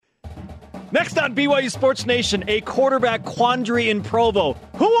Next on BYU Sports Nation, a quarterback quandary in Provo.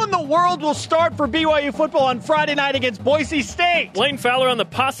 Who in the world will start for BYU football on Friday night against Boise State? Blaine Fowler on the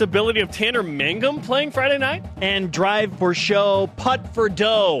possibility of Tanner Mangum playing Friday night? And drive for show, putt for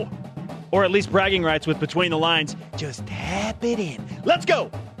dough. Or at least bragging rights with Between the Lines. Just tap it in. Let's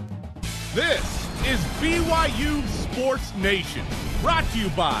go! This is BYU Sports Nation, brought to you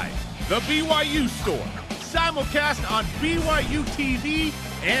by The BYU Store, simulcast on BYU TV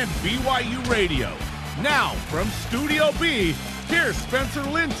and BYU Radio. Now, from Studio B, here's Spencer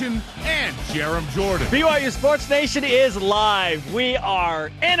Linton and Jerem Jordan. BYU Sports Nation is live. We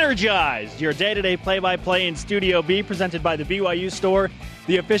are energized. Your day-to-day play-by-play in Studio B, presented by the BYU Store,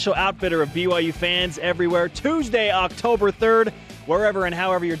 the official outfitter of BYU fans everywhere. Tuesday, October 3rd, wherever and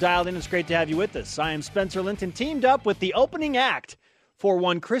however you're dialed in, it's great to have you with us. I am Spencer Linton, teamed up with the opening act for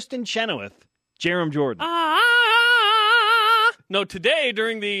one Kristen Chenoweth, Jerem Jordan. No, today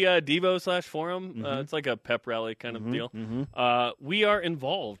during the Devo/forum, it's like a pep rally kind of deal. We are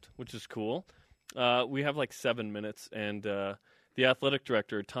involved, which is cool. We have like 7 minutes, and the athletic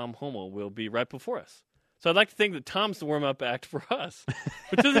director, Tom Homo, will be right before us. So I'd like to think that Tom's the warm-up act for us,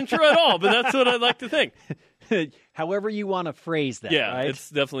 which isn't true at all, but that's what I'd like to think. However you want to phrase that, yeah, right? It's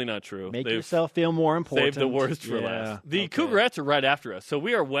definitely not true. Make yourself feel more important. Save the worst for last. The Cougarettes are right after us, so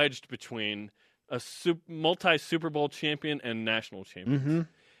we are wedged between a multi-Super Bowl champion and national champions.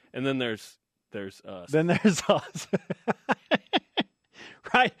 And then there's us. Then there's us.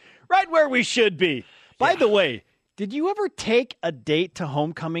 right where we should be. By the way, did you ever take a date to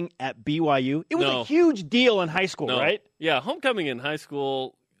homecoming at BYU? It was a huge deal in high school, right? Yeah, homecoming in high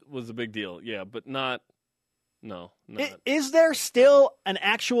school was a big deal. Yeah, but not. Is there still an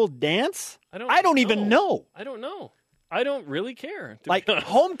actual dance? I don't even know. I don't know. I don't really care. Like,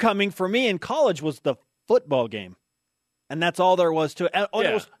 homecoming for me in college was the football game. And that's all there was to it.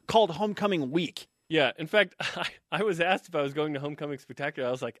 It was called homecoming week. Yeah. In fact, I was asked if I was going to Homecoming Spectacular.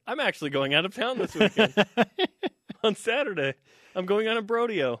 I was like, I'm actually going out of town this weekend. On Saturday. I'm going on a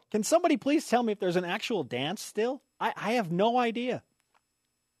Brodeo. Can somebody please tell me if there's an actual dance still? I have no idea.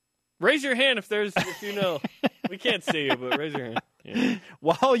 Raise your hand if you know. We can't see you, but raise your hand. Yeah.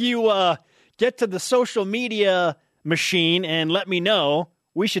 While you get to the social media machine and let me know,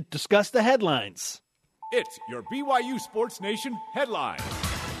 we should discuss the headlines. It's your BYU Sports Nation headline.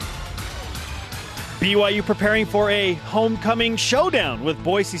 BYU preparing for a homecoming showdown with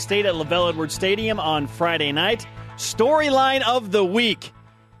Boise State at LaVell Edwards Stadium on Friday night. Storyline of the week.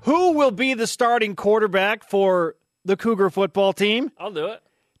 Who will be the starting quarterback for the Cougar football team? I'll do it.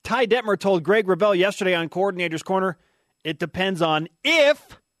 Ty Detmer told Greg Wrubell yesterday on Coordinator's Corner, it depends on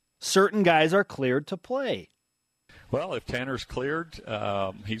if certain guys are cleared to play. Well, if Tanner's cleared,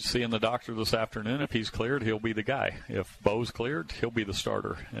 he's seeing the doctor this afternoon. If he's cleared, he'll be the guy. If Bo's cleared, he'll be the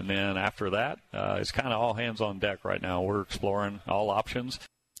starter. And then after that, it's kind of all hands on deck right now. We're exploring all options.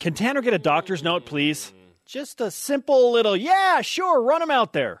 Can Tanner get a doctor's note, please? Just a simple little, yeah, sure, run him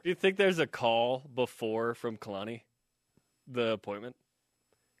out there. Do you think there's a call before from Kalani, the appointment?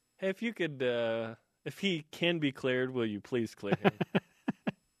 Hey, if you could, if he can be cleared, will you please clear him?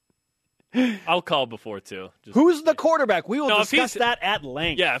 I'll call before, too. Who's the quarterback? We will discuss that at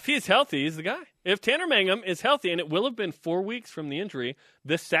length. Yeah, if he's healthy, he's the guy. If Tanner Mangum is healthy, and it will have been 4 weeks from the injury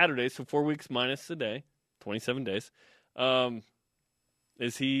this Saturday, so 4 weeks minus a day, 27 days,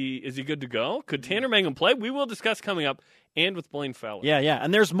 is he good to go? Could Tanner Mangum play? We will discuss coming up, and with Blaine Fowler. Yeah,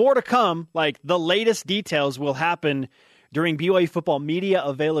 and there's more to come. Like, the latest details will happen during BYU football media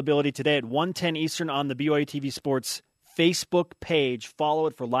availability today at 1:10 Eastern on the BYU TV Sports Facebook page. Follow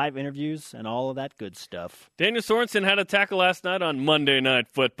it for live interviews and all of that good stuff. Daniel Sorensen had a tackle last night on Monday Night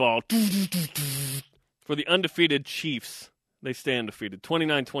Football for the undefeated Chiefs. They stay undefeated.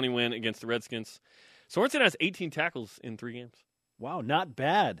 29-20 win against the Redskins. Sorensen has 18 tackles in 3 games. Wow, not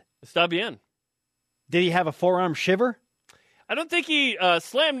bad. Está bien. Did he have a forearm shiver? I don't think he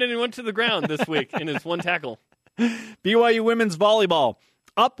slammed anyone to the ground this week in his one tackle. BYU women's volleyball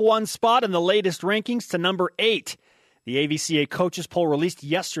up 1 spot in the latest rankings to number 8. The AVCA coaches poll released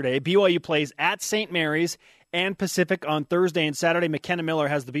yesterday. BYU plays at St. Mary's and Pacific on Thursday and Saturday. McKenna Miller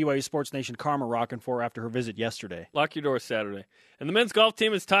has the BYU Sports Nation karma rocking for her after her visit yesterday. Lock your doors Saturday. And the men's golf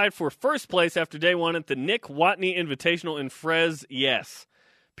team is tied for first place after day 1 at the Nick Watney Invitational in Frez. Yes.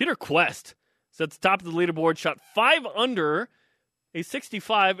 Peter Quest is at the top of the leaderboard, shot 5 under a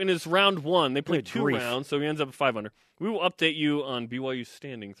 65 in his round 1. They played 2 rounds, so he ends up at 5 under. We will update you on BYU's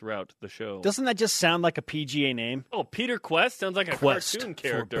standing throughout the show. Doesn't that just sound like a PGA name? Oh, Peter Quest sounds like a cartoon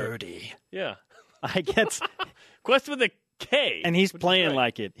character. For birdie. Yeah. I get Quest with a K. And he's playing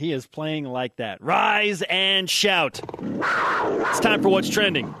like it. He is playing like that. Rise and shout. It's time for What's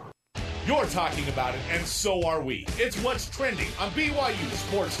Trending. You're talking about it, and so are we. It's what's trending on BYU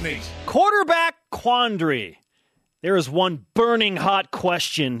Sports Nation. Quarterback quandary. There is one burning hot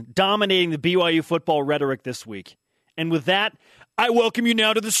question dominating the BYU football rhetoric this week. And with that, I welcome you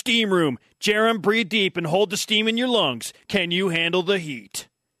now to the steam room. Jarom, breathe deep and hold the steam in your lungs. Can you handle the heat?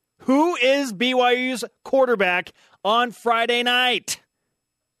 Who is BYU's quarterback on Friday night?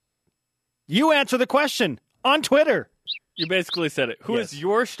 You answer the question on Twitter. You basically said it. Who is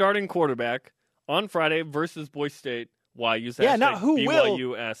your starting quarterback on Friday versus Boise State? Why use that? Yeah, not who BYU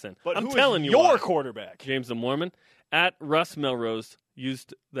will, ASN. but I'm who telling is you your why. quarterback. James the Mormon at Russ Melrose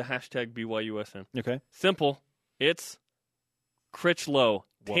used the hashtag BYUSN. Okay. Simple. It's Critchlow.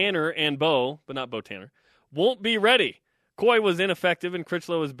 Tanner and Bo, but not Bo Tanner, won't be ready. Coy was ineffective, and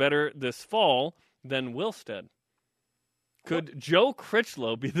Critchlow is better this fall than Wilstead. Could Joe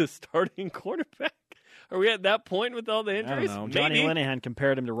Critchlow be the starting quarterback? Are we at that point with all the injuries? I don't know. Johnny Linehan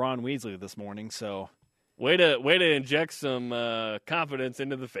compared him to Ron Weasley this morning, so way to inject some confidence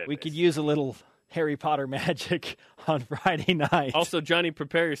into the fit. We could use a little Harry Potter magic on Friday night. Also, Johnny,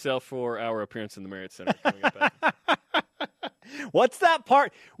 prepare yourself for our appearance in the Marriott Center coming up. What's that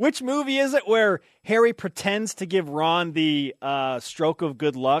part? Which movie is it where Harry pretends to give Ron the stroke of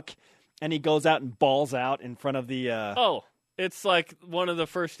good luck, and he goes out and balls out in front of the... Oh, it's like one of the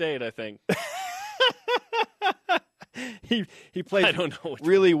first aid, I think. He plays I don't know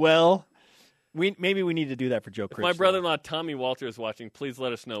really well. Maybe we need to do that for Joe Critchlow. My brother-in-law Tommy Walter is watching. Please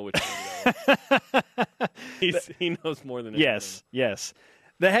let us know which one he knows more than anyone. Yes.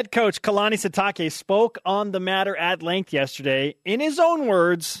 The head coach, Kalani Sitake, spoke on the matter at length yesterday, in his own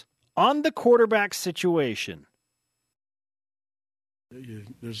words, on the quarterback situation.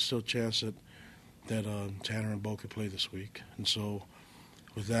 There's still a chance that Tanner and Bo could play this week. And so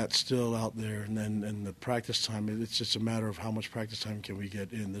with that still out there and the practice time, it's just a matter of how much practice time can we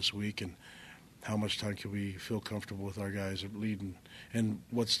get in this week and how much time can we feel comfortable with our guys leading, and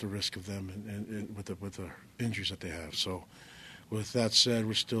what's the risk of them and with the injuries that they have. So with that said,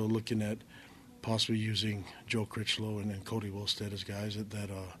 we're still looking at possibly using Joe Critchlow and Cody Wilstead as guys that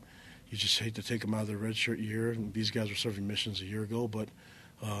you just hate to take them out of their redshirt year. And these guys were serving missions a year ago, but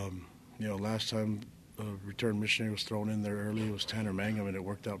last time a return missionary was thrown in there early, it was Tanner Mangum, and it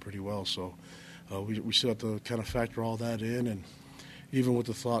worked out pretty well. So we still have to kind of factor all that in, and even with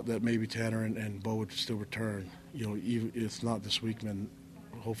the thought that maybe Tanner and Bo would still return, even if not this week, then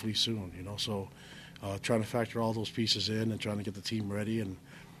hopefully soon, So trying to factor all those pieces in and trying to get the team ready and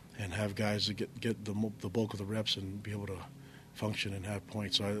have guys that get the bulk of the reps and be able to function and have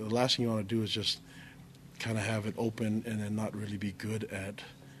points. So the last thing you want to do is just kind of have it open and then not really be good at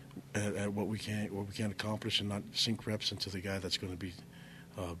what we can accomplish and not sink reps into the guy that's going to be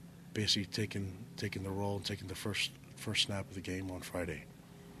basically taking the role and taking the first snap of the game on Friday.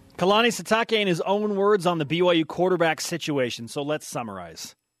 Kalani Sitake in his own words on the BYU quarterback situation. So let's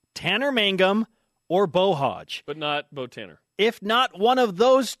summarize. Tanner Mangum or Bo Hodge. But not Bo Tanner. If not one of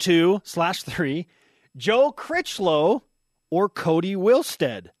those 2/3, Joe Critchlow or Cody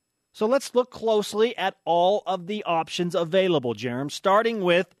Wilstead. So let's look closely at all of the options available, Jarom, starting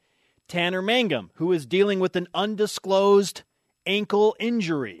with Tanner Mangum, who is dealing with an undisclosed ankle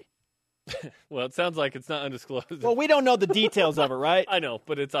injury. Well, it sounds like it's not undisclosed. Well, we don't know the details of it, right? I know,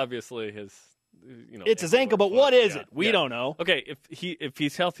 but it's obviously his. It's his ankle, but what is it? We don't know. Okay, if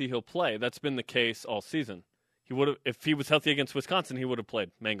he's healthy, he'll play. That's been the case all season. He would have, if he was healthy against Wisconsin, he would have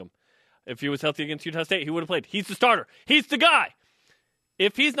played. Mangum. If he was healthy against Utah State, he would have played. He's the starter. He's the guy.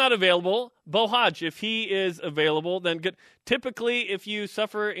 If he's not available, Bo Hodge. If he is available, then good. Typically, if you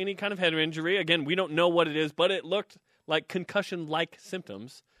suffer any kind of head injury, again, we don't know what it is, but it looked like concussion-like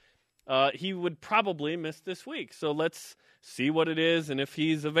symptoms. He would probably miss this week. So let's see what it is and if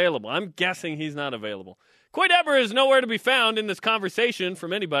he's available. I'm guessing he's not available. Coy Dever is nowhere to be found in this conversation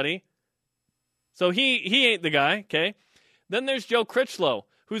from anybody. So he ain't the guy, okay? Then there's Joe Critchlow,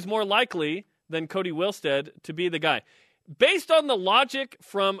 who's more likely than Cody Wilstead to be the guy. Based on the logic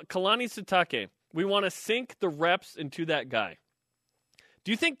from Kalani Sitake, we want to sink the reps into that guy.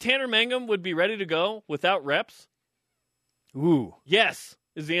 Do you think Tanner Mangum would be ready to go without reps? Ooh. Yes,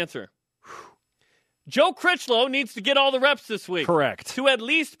 is the answer. Joe Critchlow needs to get all the reps this week. Correct. To at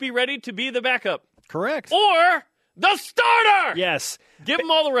least be ready to be the backup. Correct. Or the starter! Yes. Give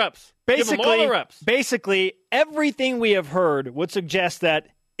him all the reps. Give him all the reps. Basically, everything we have heard would suggest that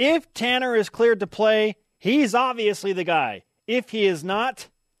if Tanner is cleared to play, he's obviously the guy. If he is not,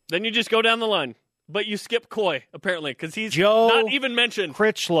 then you just go down the line. But you skip Coy, apparently, because he's Joe not even mentioned.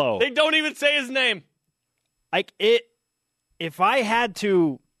 Critchlow. They don't even say his name. If I had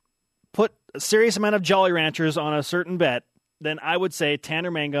to put a serious amount of Jolly Ranchers on a certain bet, then I would say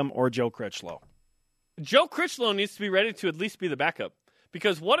Tanner Mangum or Joe Critchlow. Joe Critchlow needs to be ready to at least be the backup.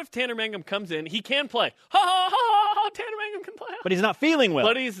 Because what if Tanner Mangum comes in? He can play. Ha, ha, ha, ha, Tanner Mangum can play. But he's not feeling well.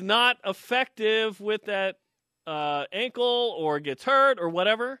 But he's not effective with that ankle or gets hurt or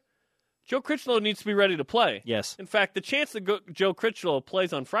whatever. Joe Critchlow needs to be ready to play. Yes. In fact, the chance that Joe Critchlow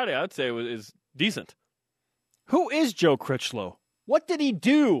plays on Friday, I would say, is decent. Who is Joe Critchlow? What did he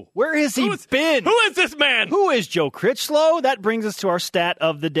do? Where has he been? Who is this man? Who is Joe Critchlow? That brings us to our stat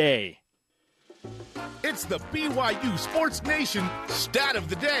of the day. It's the BYU Sports Nation stat of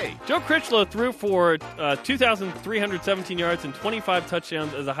the day. Joe Critchlow threw for 2,317 yards and 25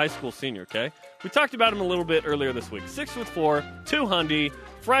 touchdowns as a high school senior, okay? We talked about him a little bit earlier this week. 6'4", 200,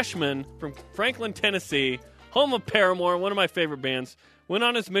 freshman from Franklin, Tennessee, home of Paramore, one of my favorite bands. Went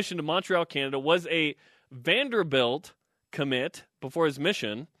on his mission to Montreal, Canada, was a Vanderbilt commit before his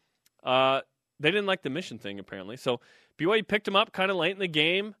mission. They didn't like the mission thing, apparently. So BYU picked him up kind of late in the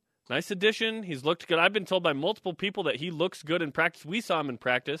game. Nice addition. He's looked good. I've been told by multiple people that he looks good in practice. We saw him in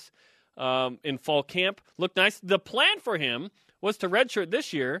practice in fall camp. Looked nice. The plan for him was to redshirt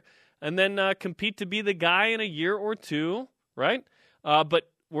this year and then compete to be the guy in a year or two, right?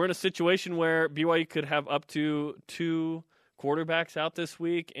 But we're in a situation where BYU could have up to 2 quarterbacks out this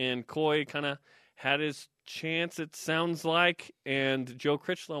week, and Coy kind of had his chance, it sounds like, and Joe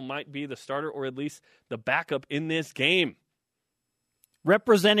Critchlow might be the starter or at least the backup in this game.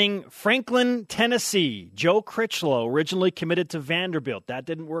 Representing Franklin, Tennessee, Joe Critchlow, originally committed to Vanderbilt. That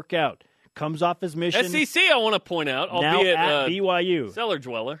didn't work out. Comes off his mission. SEC, I want to point out, now albeit at BYU. Cellar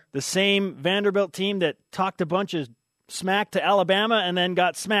dweller. The same Vanderbilt team that talked a bunch of smack to Alabama and then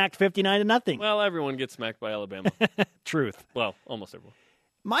got smacked 59-0. Well, everyone gets smacked by Alabama. Truth. Well, almost everyone.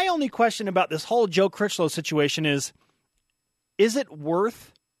 My only question about this whole Joe Critchlow situation is it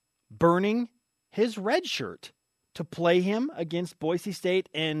worth burning his red shirt to play him against Boise State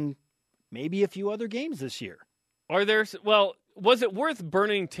and maybe a few other games this year? Was it worth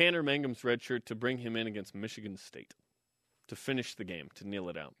burning Tanner Mangum's red shirt to bring him in against Michigan State to finish the game, to kneel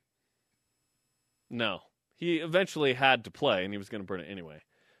it out? No. He eventually had to play, and he was going to burn it anyway.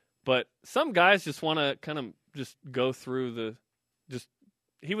 But some guys just want to kind of just go through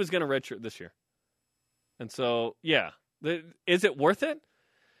he was going to redshirt this year. And so, yeah. Is it worth it?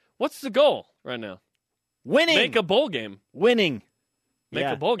 What's the goal right now? Winning. Make a bowl game. Winning. Make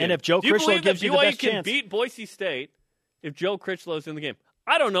a bowl game. And if Joe Critchlow gives you the best chance. BYU can beat Boise State if Joe Critchlow's in the game.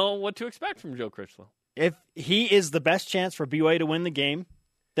 I don't know what to expect from Joe Critchlow. If he is the best chance for BYU to win the game,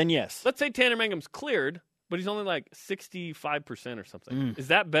 then yes. Let's say Tanner Mangum's cleared, but he's only like 65% or something. Is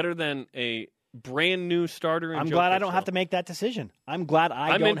that better than a brand new starter? I'm glad I don't have to make that decision. I'm glad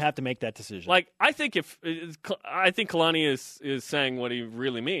I don't have to make that decision. Like, I think Kalani is saying what he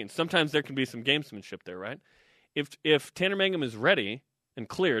really means. Sometimes there can be some gamesmanship there, right? If Tanner Mangum is ready and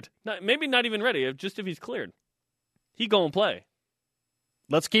cleared, maybe not even ready, if he's cleared, he go and play.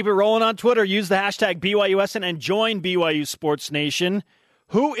 Let's keep it rolling on Twitter. Use the hashtag BYUSN and join BYU Sports Nation.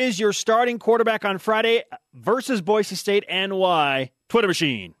 Who is your starting quarterback on Friday versus Boise State and why? Twitter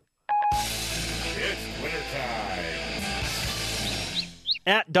machine. It's wintertime.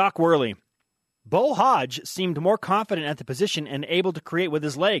 At Doc Worley. Bo Hodge seemed more confident at the position and able to create with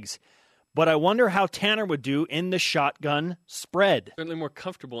his legs. But I wonder how Tanner would do in the shotgun spread. Certainly more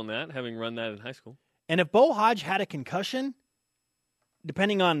comfortable in that, having run that in high school. And if Bo Hodge had a concussion,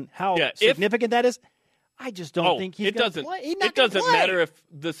 depending on how significant that is, I just don't think he's going to play. It doesn't matter if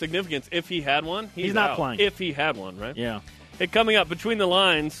the significance. If he had one, he's not out. playing. If he had one, right? Yeah. Hey, coming up, Between the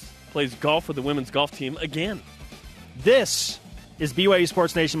Lines plays golf with the women's golf team again. This is BYU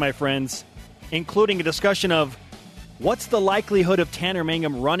Sports Nation, my friends, including a discussion of what's the likelihood of Tanner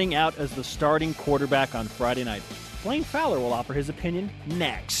Mangum running out as the starting quarterback on Friday night. Blaine Fowler will offer his opinion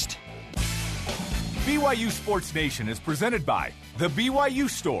next. BYU Sports Nation is presented by The BYU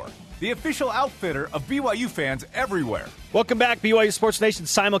Store, the official outfitter of BYU fans everywhere. Welcome back, BYU Sports Nation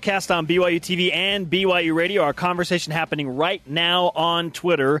simulcast on BYU TV and BYU Radio. Our conversation happening right now on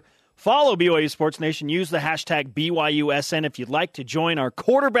Twitter. Follow BYU Sports Nation. Use the hashtag BYUSN if you'd like to join our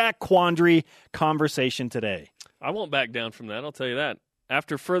quarterback quandary conversation today. I won't back down from that, I'll tell you that.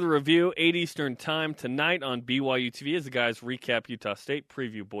 After further review, 8 Eastern time tonight on BYU TV as the guys recap Utah State,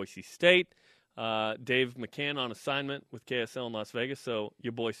 preview Boise State. Dave McCann on assignment with KSL in Las Vegas, so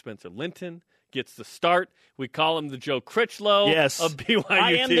your boy Spencer Linton gets the start. We call him the Joe Critchlow of BYU TV.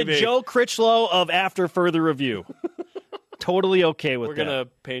 I am the Joe Critchlow of After Further Review. Totally okay with that. We're going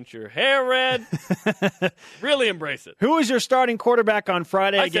to paint your hair red. Really embrace it. Who is your starting quarterback on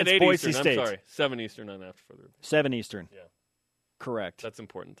Friday against Boise Eastern. State? I'm sorry, 7 Eastern on After Further Review. 7 Eastern. Yeah. Correct. That's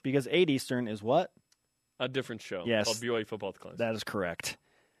important. Because 8 Eastern is what? A different show. Yes. Called BYU Football at the Clinic. That is correct.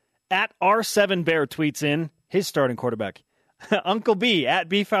 At R7Bear tweets in his starting quarterback, Uncle B, at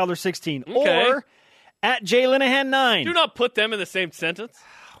BFowler16, Okay. or at Jay Linehan 9. Do not put them in the same sentence.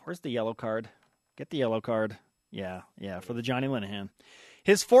 Where's the yellow card? Get the yellow card. Yeah, for the Johnny Linehan.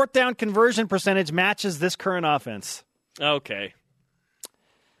 His fourth down conversion percentage matches this current offense. Okay.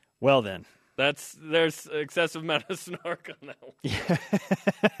 Well then. There's excessive amount of snark on that one.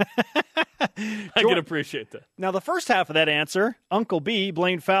 I can appreciate that. Now, the first half of that answer, Uncle B,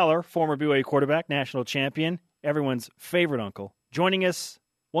 Blaine Fowler, former BYU quarterback, national champion, everyone's favorite uncle, joining us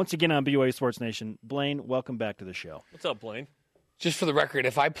once again on BYU Sports Nation. Blaine, welcome back to the show. What's up, Blaine? Just for the record,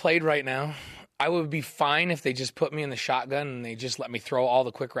 if I played right now, I would be fine if they just put me in the shotgun and they just let me throw all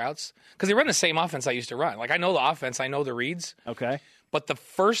the quick routes. Because they run the same offense I used to run. Like, I know the offense, I know the reads. Okay. But the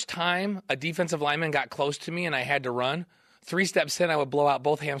first time a defensive lineman got close to me and I had to run, 3 steps in, I would blow out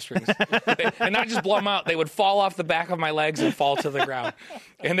both hamstrings. And not just blow them out, they would fall off the back of my legs and fall to the ground.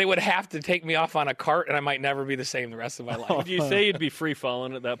 And they would have to take me off on a cart, and I might never be the same the rest of my life. Would you say you'd be free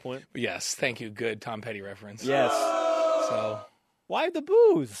falling at that point? Yes, thank you. Good Tom Petty reference. Yes. So, Why the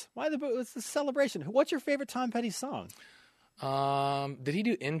booze? Why the booze? It's a celebration. What's your favorite Tom Petty song? did he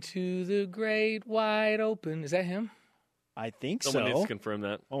do Into the Great Wide Open? Is that him? I think Someone so. needs to confirm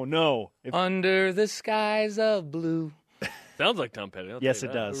that. Oh, no. Under the skies of blue. Sounds like Tom Petty. I'll Yes, tell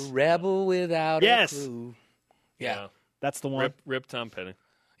it you that. does. Rebel without Yes. a clue. Yeah. That's the one. Rip Tom Petty.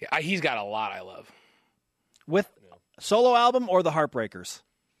 Yeah, he's got a lot I love. With solo album or the Heartbreakers?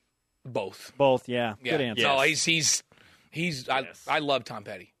 Both. Both, yeah. Yeah. Good answer. Yeah. No, he's Yes. I love Tom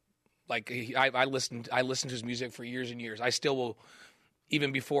Petty. Like I listened to his music for years and years. I still will,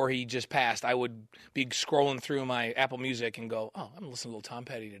 even before he just passed, I would be scrolling through my Apple Music and go, "Oh, I'm listening to a little Tom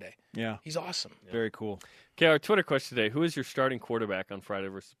Petty today." Yeah. He's awesome. Very cool. Okay, our Twitter question today. Who is your starting quarterback on Friday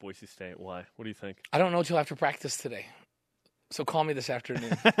versus Boise State? Why? What do you think? I don't know till after practice today. So call me this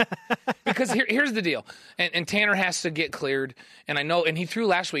afternoon. Because here's the deal. And Tanner has to get cleared. And I know, and he threw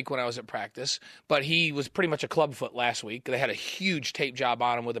last week when I was at practice, but he was pretty much a clubfoot last week. They had a huge tape job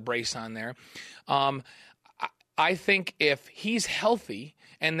on him with a brace on there. I think if he's healthy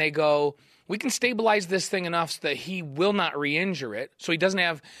and they go, we can stabilize this thing enough so that he will not re-injure it. So he doesn't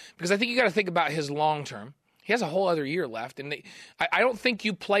have, because I think you got to think about his long term. He has a whole other year left. And I don't think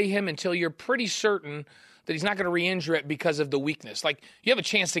you play him until you're pretty certain that he's not going to re-injure it because of the weakness. Like, you have a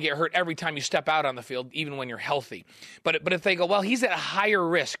chance to get hurt every time you step out on the field, even when you're healthy. But if they go, well, he's at a higher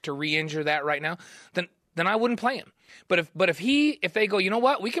risk to re-injure that right now, then I wouldn't play him. But if they go, you know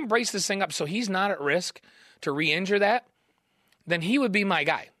what, we can brace this thing up so he's not at risk to re-injure that, then he would be my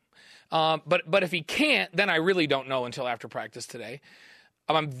guy. But if he can't, then I really don't know until after practice today.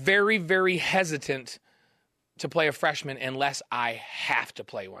 I'm very, very hesitant to play a freshman unless I have to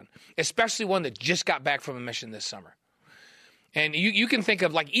play one, especially one that just got back from a mission this summer. And you can think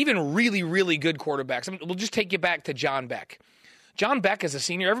of, like, even really, really good quarterbacks. I mean, we'll just take you back to John Beck. John Beck is a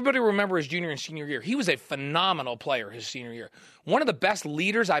senior. Everybody remember his junior and senior year. He was a phenomenal player his senior year. One of the best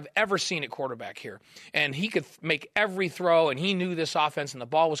leaders I've ever seen at quarterback here. And he could make every throw, and he knew this offense, and the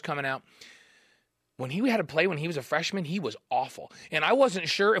ball was coming out. When he had to play when he was a freshman, he was awful. And I wasn't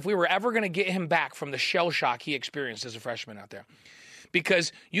sure if we were ever going to get him back from the shell shock he experienced as a freshman out there.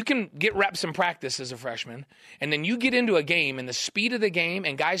 Because you can get reps in practice as a freshman, and then you get into a game, and the speed of the game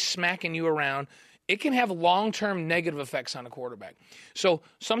and guys smacking you around, it can have long-term negative effects on a quarterback. So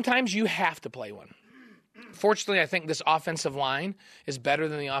sometimes you have to play one. Fortunately, I think this offensive line is better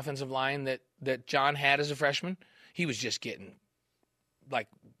than the offensive line that John had as a freshman. He was just getting, like,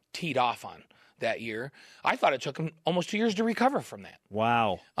 teed off on that year. I thought it took him almost 2 years to recover from that.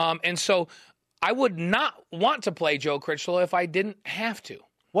 Wow. And so I would not want to play Joe Critchlow if I didn't have to.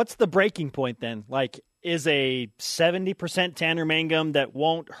 What's the breaking point then? Like, is a 70% Tanner Mangum that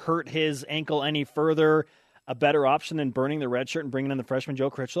won't hurt his ankle any further a better option than burning the red shirt and bringing in the freshman Joe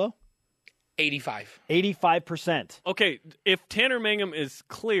Critchlow? 85. 85%. Okay, if Tanner Mangum is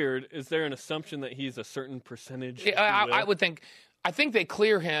cleared, is there an assumption that he's a certain percentage? I would think. I think they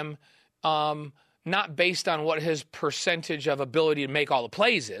clear him not based on what his percentage of ability to make all the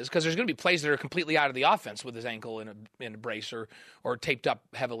plays is, because there's going to be plays that are completely out of the offense with his ankle in a brace or taped up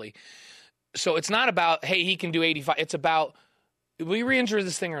heavily. So it's not about, hey, he can do 85. It's about, will we re-injure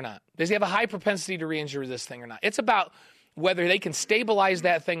this thing or not? Does he have a high propensity to re-injure this thing or not? It's about whether they can stabilize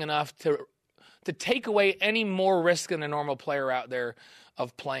that thing enough to take away any more risk than a normal player out there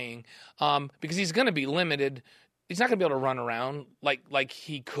of playing, because he's going to be limited. He's not going to be able to run around like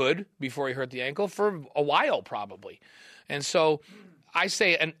he could before he hurt the ankle for a while probably. And so I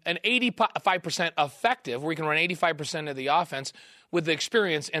say an 85% effective, where you can run 85% of the offense with the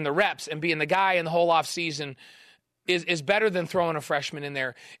experience and the reps and being the guy in the whole offseason is better than throwing a freshman in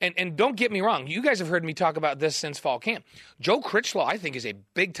there. And don't get me wrong. You guys have heard me talk about this since fall camp. Joe Critchlow, I think, is a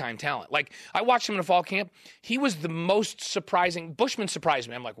big-time talent. Like, I watched him in the fall camp. He was the most surprising. Bushman surprised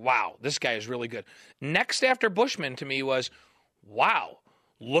me. I'm like, wow, this guy is really good. Next after Bushman to me was, wow,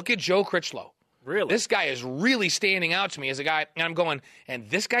 look at Joe Critchlow. Really? This guy is really standing out to me as a guy. And I'm going, and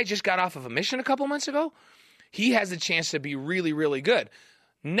this guy just got off of a mission a couple months ago? He has a chance to be really, really good.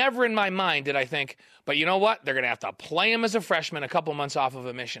 Never in my mind did I think, but you know what? They're going to have to play him as a freshman a couple months off of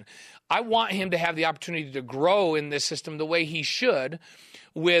a mission. I want him to have the opportunity to grow in this system the way he should,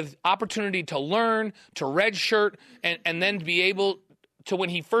 with opportunity to learn, to redshirt, and then to be able to, when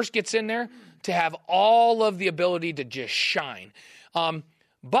he first gets in there, to have all of the ability to just shine.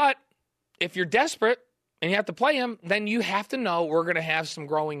 But if you're desperate and you have to play him, then you have to know we're going to have some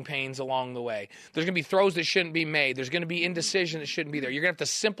growing pains along the way. There's going to be throws that shouldn't be made. There's going to be indecision that shouldn't be there. You're going to have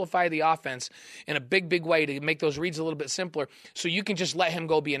to simplify the offense in a big way to make those reads a little bit simpler so you can just let him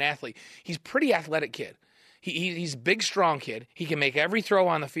go be an athlete. He's a pretty athletic kid. He's a big, strong kid. He can make every throw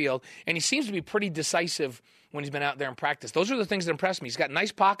on the field, and he seems to be pretty decisive when he's been out there in practice. Those are the things that impress me. He's got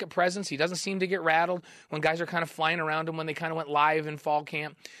nice pocket presence. He doesn't seem to get rattled when guys are kind of flying around him when they kind of went live in fall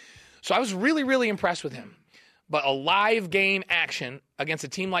camp. So I was really, really impressed with him. But a live game action against a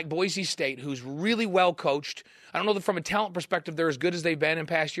team like Boise State, who's really well coached. I don't know that from a talent perspective they're as good as they've been in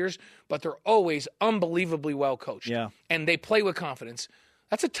past years, but they're always unbelievably well coached. Yeah. And they play with confidence.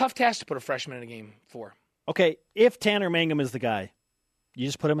 That's a tough task to put a freshman in a game for. Okay, if Tanner Mangum is the guy, you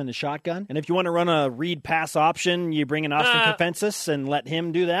just put him in the shotgun? And if you want to run a read pass option, you bring in Austin Kofensis and let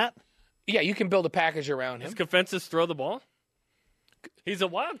him do that? Yeah, you can build a package around him. Does Kofensis throw the ball? He's a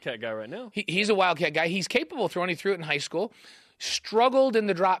Wildcat guy right now. He's a Wildcat guy. He's capable of throwing. He threw it in high school. Struggled in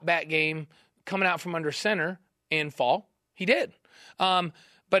the drop back game coming out from under center in fall. He did. But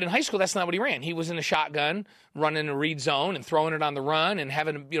in high school, that's not what he ran. He was in the shotgun, running a read zone and throwing it on the run and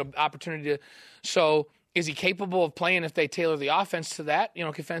having opportunity to. So is he capable of playing if they tailor the offense to that?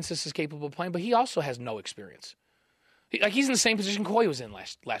 Kofensis is capable of playing, but he also has no experience. He's in the same position Coy was in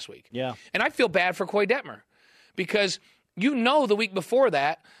last week. Yeah. And I feel bad for Coy Detmer because the week before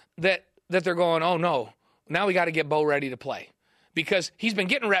that they're going, oh, no, now we got to get Bo ready to play. Because he's been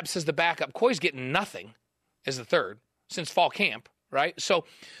getting reps as the backup. Coy's getting nothing as the third since fall camp, right? So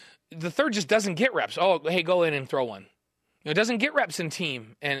the third just doesn't get reps. Oh, hey, go in and throw one. It doesn't get reps in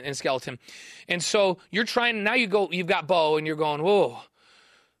team and skeleton. And so you're trying, now you've got Bo and you're going, whoa.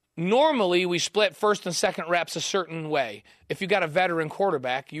 Normally, we split first and second reps a certain way. If you got a veteran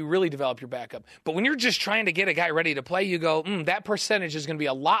quarterback, you really develop your backup. But when you're just trying to get a guy ready to play, you go, that percentage is going to be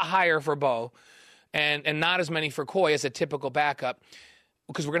a lot higher for Bo and not as many for Coy as a typical backup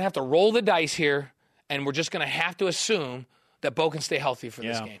because we're going to have to roll the dice here, and we're just going to have to assume that Bo can stay healthy for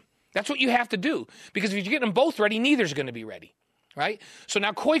this game. That's what you have to do because if you get them both ready, neither's going to be ready, right? So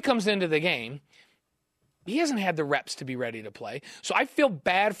now Coy comes into the game. He hasn't had the reps to be ready to play. So I feel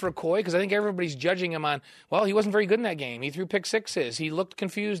bad for Coy because I think everybody's judging him on, well, he wasn't very good in that game. He threw pick sixes. He looked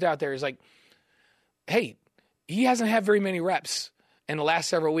confused out there. He's like, hey, he hasn't had very many reps in the last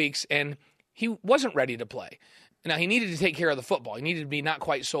several weeks, and he wasn't ready to play. Now, he needed to take care of the football. He needed to be not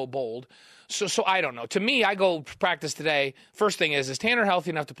quite so bold. So I don't know. To me, I go practice today. First thing is Tanner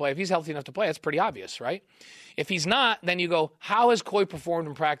healthy enough to play? If he's healthy enough to play, that's pretty obvious, right? If he's not, then you go, how has Coy performed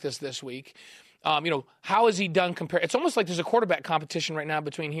in practice this week? How has he done compared? It's almost like there's a quarterback competition right now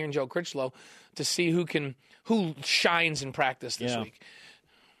between he and Joe Critchlow to see who shines in practice this week.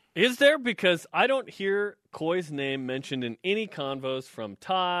 Is there? Because I don't hear Coy's name mentioned in any convos from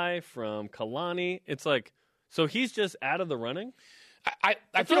Ty, from Kalani. It's like, so he's just out of the running?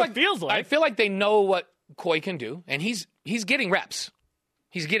 I feel like, feels like. I feel like they know what Coy can do, and he's getting reps.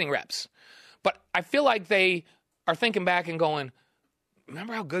 He's getting reps. But I feel like they are thinking back and going,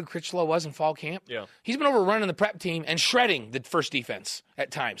 remember how good Critchlow was in fall camp? Yeah. He's been overrunning the prep team and shredding the first defense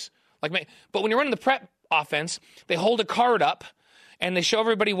at times. But when you're running the prep offense, they hold a card up and they show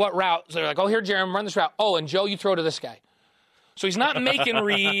everybody what route. So they're like, oh, here, Jeremy, run this route. Oh, and Joe, you throw to this guy. So he's not making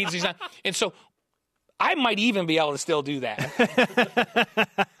reads. And so I might even be able to still do that.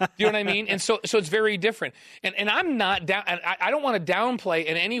 You know what I mean? And so it's very different. And I'm not down. I don't want to downplay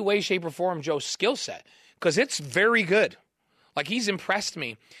in any way, shape, or form Joe's skill set because it's very good. Like, he's impressed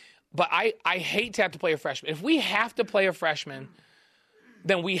me. But I hate to have to play a freshman. If we have to play a freshman,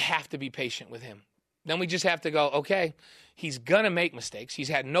 then we have to be patient with him. Then we just have to go, okay, he's going to make mistakes. He's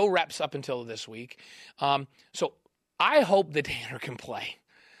had no reps up until this week. So I hope that Tanner can play.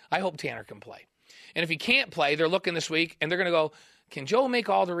 I hope Tanner can play. And if he can't play, they're looking this week, and they're going to go, Can Joe make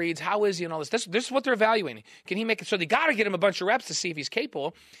all the reads? How is he and all this? This is what they're evaluating. Can he make it? So they got to get him a bunch of reps to see if he's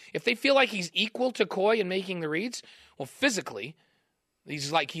capable. If they feel like he's equal to Coy in making the reads, well, physically, he's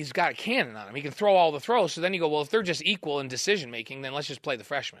got a cannon on him. He can throw all the throws. So then you go, well, if they're just equal in decision making, then let's just play the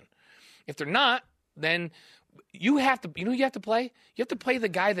freshman. If they're not, then you have to. You know who you have to play? You have to play the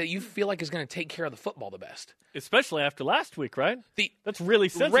guy that you feel like is going to take care of the football the best. Especially after last week, right? That's really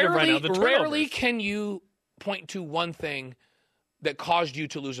sensitive right now. The turnovers. Rarely can you point to one thing that caused you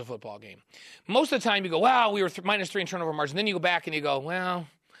to lose a football game. Most of the time you go, wow, we were -3 in turnover margin. Then you go back and you go, well,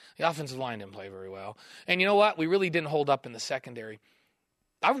 the offensive line didn't play very well. And you know what? We really didn't hold up in the secondary.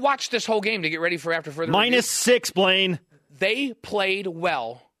 I've watched this whole game to get ready for after further review. -6, Blaine. They played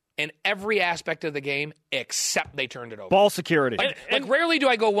well in every aspect of the game except they turned it over. Ball security. Like rarely do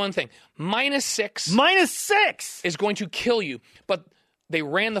I go one thing. -6. -6 is going to kill you. But they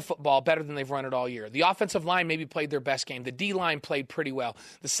ran the football better than they've run it all year. The offensive line maybe played their best game. The D-line played pretty well.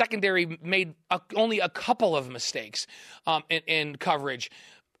 The secondary made only a couple of mistakes in coverage.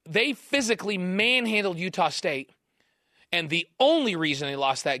 They physically manhandled Utah State, and the only reason they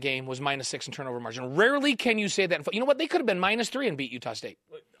lost that game was -6 in turnover margin. Rarely can you say that. You know what? They could have been -3 and beat Utah State.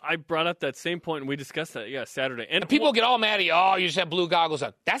 I brought up that same point, and we discussed that, Saturday. And people get all mad at you. Oh, you just have blue goggles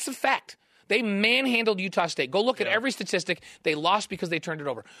on. That's a fact. They manhandled Utah State. Go look at every statistic. They lost because they turned it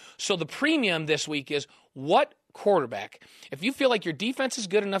over. So the premium this week is what quarterback, if you feel like your defense is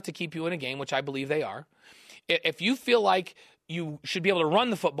good enough to keep you in a game, which I believe they are, if you feel like you should be able to run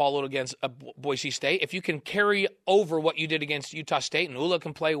the football a little against Boise State, if you can carry over what you did against Utah State, and Ula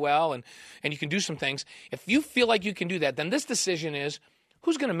can play well, and you can do some things, if you feel like you can do that, then this decision is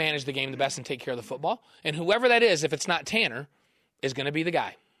who's going to manage the game the best and take care of the football? And whoever that is, if it's not Tanner, is going to be the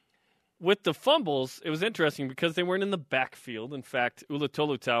guy. With the fumbles, it was interesting because they weren't in the backfield. In fact, Ula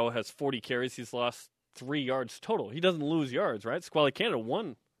Tolutau has 40 carries. He's lost 3 yards total. He doesn't lose yards, right? Squally Canada,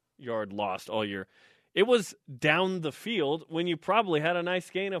 1 yard lost all year. It was down the field when you probably had a nice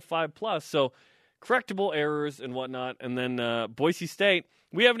gain of 5+. So correctable errors and whatnot. And then Boise State,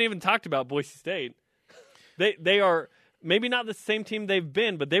 we haven't even talked about Boise State. They are maybe not the same team they've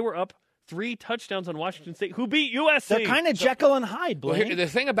been, but they were up 3 touchdowns on Washington State, who beat USC. They're kind of Jekyll and Hyde, Blaine. Well, the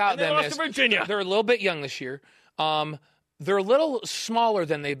thing about them is Virginia. They're a little bit young this year. They're a little smaller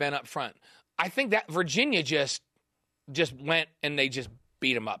than they've been up front. I think that Virginia just went and they just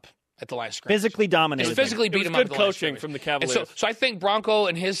beat them up at the line of scrimmage. Physically dominated. Just physically beat them up. Good coaching from the Cavaliers. So I think Bronco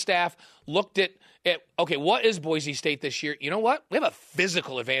and his staff looked at, okay, what is Boise State this year? You know what? We have a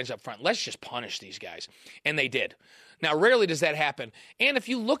physical advantage up front. Let's just punish these guys. And they did. Now, rarely does that happen. And if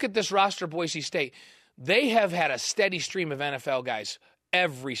you look at this roster of Boise State, they have had a steady stream of NFL guys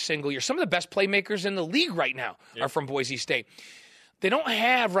every single year. Some of the best playmakers in the league right now are from Boise State. They don't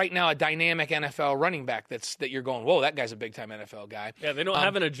have right now a dynamic NFL running back that you're going, whoa, that guy's a big-time NFL guy. Yeah, they don't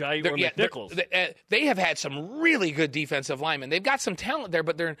have an Ajayi or McNichols. They have had some really good defensive linemen. They've got some talent there,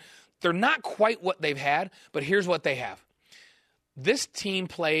 but they're not quite what they've had. But here's what they have. This team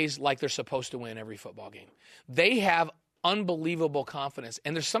plays like they're supposed to win every football game. They have unbelievable confidence,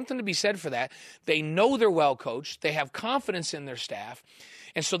 and there's something to be said for that. They know they're well coached. They have confidence in their staff,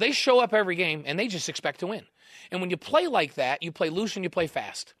 and so they show up every game, and they just expect to win. And when you play like that, you play loose and you play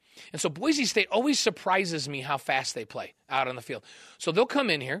fast. And so Boise State always surprises me how fast they play out on the field. So they'll come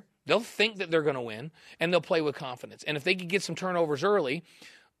in here, they'll think that they're going to win, and they'll play with confidence. And if they can get some turnovers early,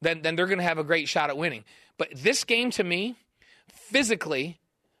 then they're going to have a great shot at winning. But this game, to me, physically,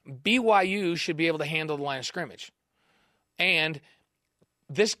 BYU should be able to handle the line of scrimmage. And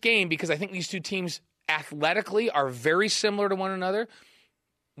this game, because I think these two teams athletically are very similar to one another,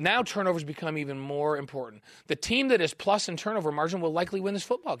 now turnovers become even more important. The team that is plus in turnover margin will likely win this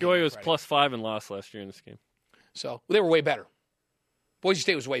football game. BYU was +5 and lost last year in this game. So they were way better. Boise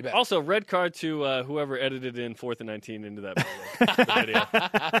State was way better. Also, red card to whoever edited in 4th and 19 into that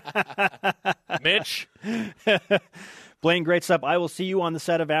video. Mitch. Blaine, great stuff. I will see you on the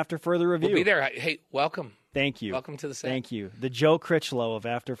set of After Further Review. We'll be there. Hey, welcome. Thank you. Welcome to the set. Thank you. The Joe Critchlow of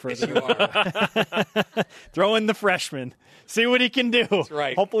After Further Review. Yes, you are. Throw in the freshman. See what he can do. That's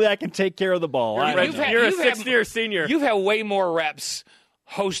right. Hopefully I can take care of the ball. You're a sixth-year senior. You've had way more reps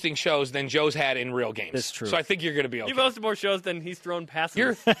hosting shows than Joe's had in real games. That's true. So I think you're going to be okay. You've hosted more shows than he's thrown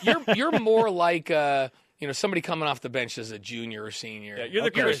passes. You're more like somebody coming off the bench as a junior or senior. Yeah, you're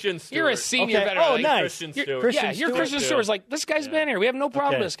the Christian Stewart. You're a senior okay. veteran. Oh, like, nice. Christian Stewart. Christian Stewart's like, this guy's been here. We have no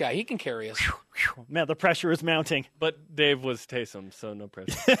problem with this guy. He can carry us. Man, the pressure is mounting. But Dave was Taysom, so no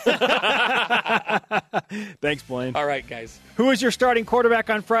pressure. Thanks, Blaine. All right, guys. Who is your starting quarterback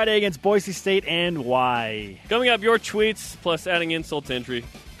on Friday against Boise State and why? Coming up, your tweets plus adding insult to injury.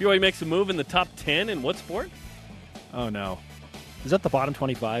 BYU makes a move in the top 10 in what sport? Oh, no. Is that the bottom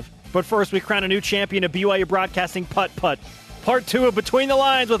 25? But first, we crown a new champion of BYU Broadcasting Putt-Putt. Part 2 of Between the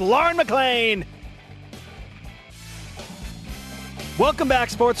Lines with Lauren McLean. Welcome back,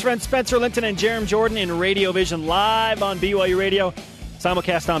 sports friends. Spencer Linton and Jerem Jordan in Radio Vision live on BYU Radio.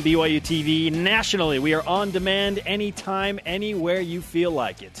 Simulcast on BYU TV nationally. We are on demand anytime, anywhere you feel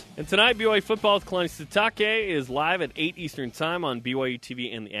like it. And tonight, BYU football with Kalani Sitake is live at 8 Eastern Time on BYU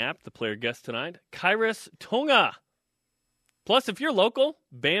TV and the app. The player guest tonight, Kairos Tonga. Plus, if you're local,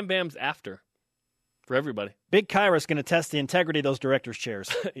 Bam Bam's after. For everybody. Big Kairos going to test the integrity of those director's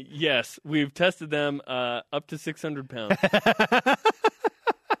chairs. Yes, we've tested them up to 600 pounds.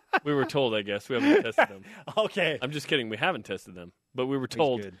 We were told, I guess. We haven't tested them. Okay. I'm just kidding. We haven't tested them. But we were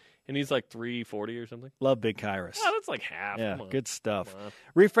told. And he's like 340 or something. Love Big Kairos. Oh, that's like half. Yeah, Come on. good stuff.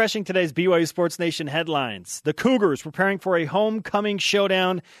 Refreshing today's BYU Sports Nation headlines. The Cougars preparing for a homecoming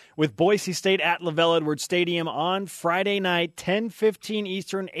showdown with Boise State at LaVell Edwards Stadium on Friday night, 10:15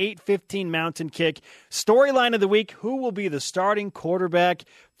 Eastern, 8:15 Mountain kick. Storyline of the week, who will be the starting quarterback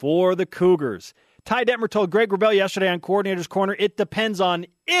for the Cougars? Ty Detmer told Greg Wrubell yesterday on Coordinator's Corner, it depends on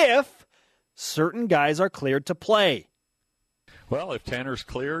if certain guys are cleared to play. Well, if Tanner's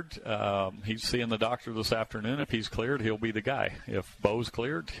cleared, he's seeing the doctor this afternoon. If he's cleared, he'll be the guy. If Bo's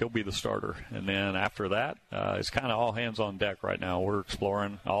cleared, he'll be the starter. And then after that, it's kind of all hands on deck right now. We're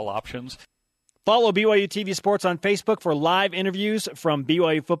exploring all options. Follow BYU TV Sports on Facebook for live interviews from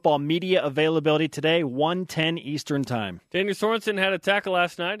BYU football media availability today, 1:10 Eastern Time. Daniel Sorensen had a tackle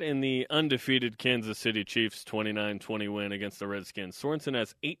last night in the undefeated Kansas City Chiefs 29-20 win against the Redskins. Sorensen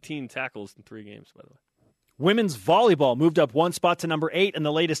has 18 tackles in 3 games, by the way. Women's volleyball moved up 1 spot to number 8 in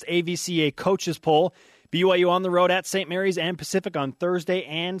the latest AVCA coaches poll. BYU on the road at St. Mary's and Pacific on Thursday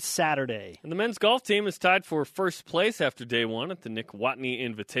and Saturday. And the men's golf team is tied for first place after day 1 at the Nick Watney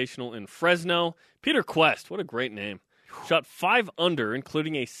Invitational in Fresno. Peter Quest, what a great name. Shot 5 under,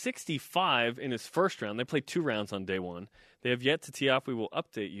 including a 65 in his first round. They played 2 rounds on day 1. They have yet to tee off. We will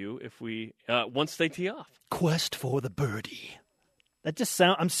update you if we once they tee off. Quest for the birdie. That just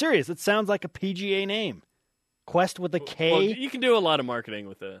sounds. I'm serious. It sounds like a PGA name. Quest with a K. Well, you can do a lot of marketing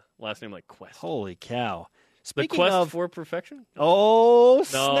with a last name like Quest. Holy cow. The Speaking quest of for perfection? Oh,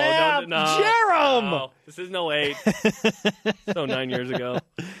 snap. Jerem! No, this is no 8. So 9 years ago.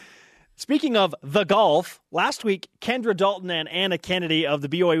 Speaking of the golf, last week, Kendra Dalton and Anna Kennedy of the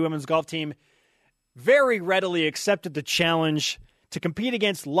BYU women's golf team very readily accepted the challenge to compete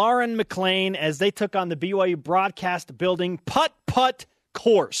against Lauren McLean as they took on the BYU Broadcast Building putt-putt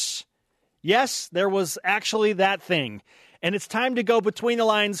course. Yes, there was actually that thing. And it's time to go between the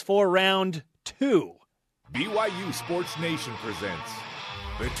lines for round 2. BYU Sports Nation presents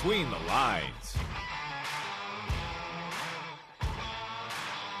Between the Lines.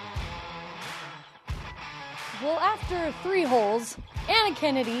 Well, after 3 holes, Anna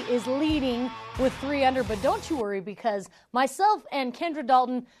Kennedy is leading with 3 under, but don't you worry because myself and Kendra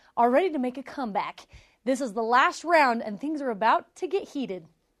Dalton are ready to make a comeback. This is the last round and things are about to get heated.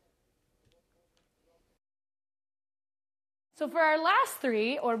 So for our last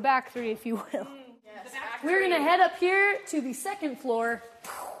 3, or back 3 if you will, we're going to head up here to the second floor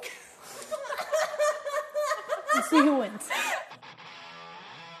and see who wins.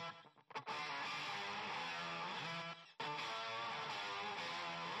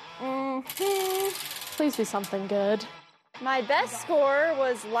 Please do something good. My best score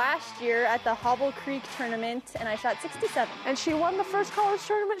was last year at the Hobble Creek tournament, and I shot 67. And she won the first college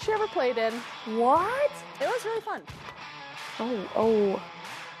tournament she ever played in. What? It was really fun. Oh.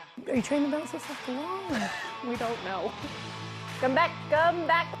 Are you trying to bounce this off the wall? We don't know. Come back, come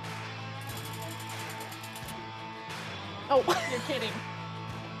back. Oh, you're kidding.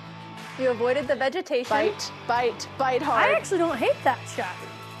 You avoided the vegetation. Bite hard. I actually don't hate that shot.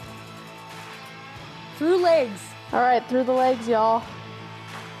 Through legs. All right, through the legs, y'all.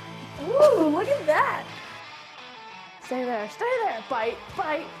 Ooh, look at that. Stay there. Bite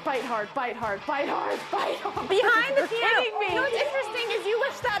hard. Behind the cue. Kidding me. You know what's interesting is you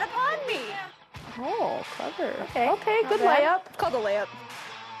wished that upon me. Oh, clever. Okay, good layup. It's called a layup.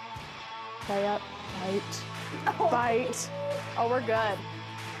 Bite. Oh, we're good.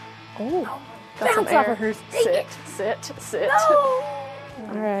 Oh, got some air. Sit. No.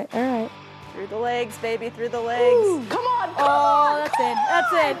 All right. Through the legs, baby, through the legs. Ooh, come on. That's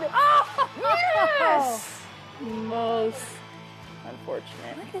in. Oh, yes. Most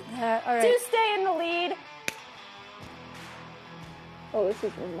Unfortunate. Look at that. All right. Do stay in the lead. Oh, this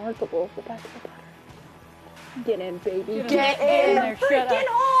is remarkable. The back of the putter. Get in, baby. Get in the freaking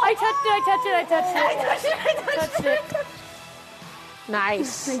hole. I touched it.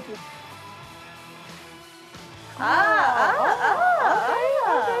 Nice. Thank you.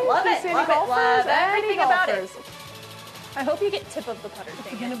 Love it, love everything about it. I hope you get tip of the putter.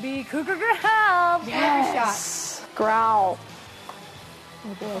 It's going to be Cougar Growl. Yes. Growl.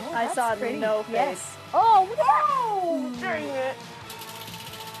 Oh boy. I saw no face. Yes. Oh, Oh, dang it.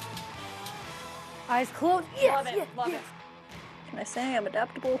 eyes closed. Yes, Love it, yes, love yes. it. Can I say I'm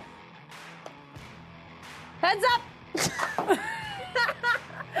adaptable? Heads up. That's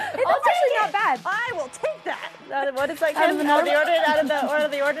actually not bad. I will take that. What is that? Out of the normal? Out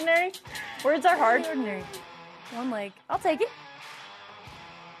of the ordinary. Words are hard. Ordinary. One leg. I'll take it.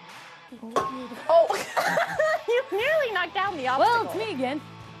 Oh, you nearly knocked down the obstacle. Well, it's me again.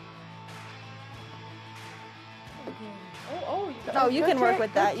 Oh, you can work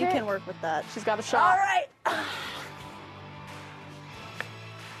with that. You can work with that. She's got a shot. All right.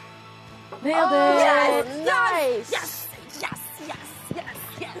 Nailed it. Yes, nice. Yes, yes, yes, yes,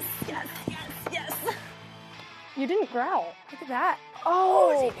 yes, yes, yes, yes. You didn't growl. Look at that.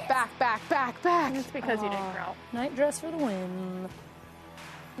 Oh, back. It's because you didn't growl. Night dress for the win.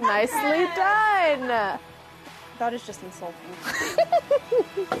 Nicely done. That is just insulting.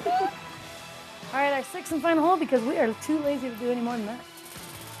 All right, our sixth and final hole because we are too lazy to do any more than that.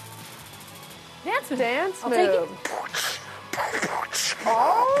 Dance move. Dance I'll move. take it.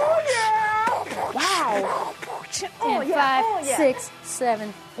 Oh yeah! Wow. And yeah, 5, oh, yeah. 6,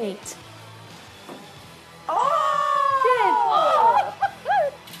 7, 8. Oh!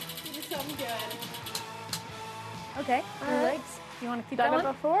 Okay, your right. legs. You want to keep Done going?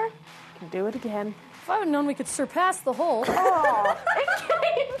 it before? Can do it again. If I would have known we could surpass the hole. Oh, it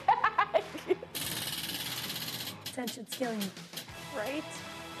came back. Attention scaling. Right?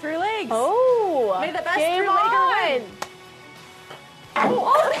 Through legs. Oh. May the best game three-legger on. win.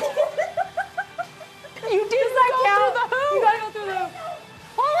 Oh. You do that count. You gotta go through the hoop.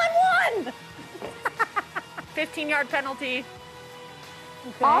 Hole in one. 15-yard penalty.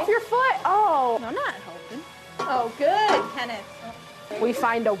 Okay. Off your foot. Oh. I'm not helping. Oh, good, Kenneth. We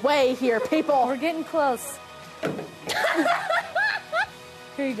find a way here, people. We're getting close.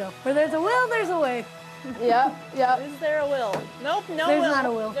 Here you go. Where there's a will, there's a way. Yep. Is there a will? Nope, no There's will. not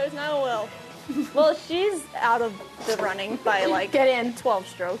a will. There's not a will. Well, she's out of the running by like Get in. 12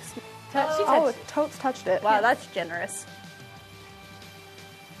 strokes. She Oh, touched. Totes touched it. Wow, that's generous.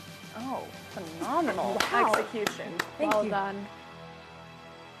 Oh, phenomenal Wow. execution. Thank well you. done.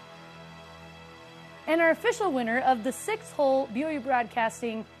 And our official winner of the 6th hole BYU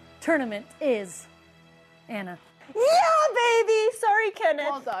Broadcasting tournament is Anna. Yeah, baby. Sorry, Kenneth.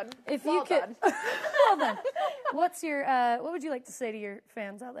 Well done. If Well you could, done. well done. What's your? What would you like to say to your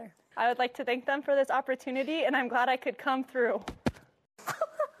fans out there? I would like to thank them for this opportunity, and I'm glad I could come through.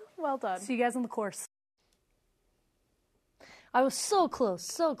 Well done. See you guys on the course. I was so close,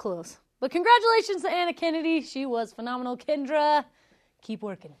 so close. But congratulations to Anna Kennedy. She was phenomenal. Kendra, keep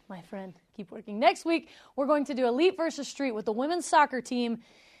working, my friend. Keep working. Next week, we're going to do Elite versus Street with the women's soccer team,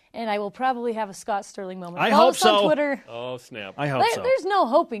 and I will probably have a Scott Sterling moment. I Follow hope us on so. Twitter. Oh, snap. I hope so. There's no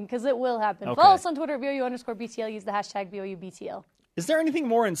hoping because it will happen. Okay. Follow us on Twitter at BYU_BTL. Use the hashtag BYUBTL. Is there anything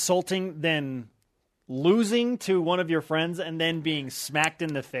more insulting than losing to one of your friends and then being smacked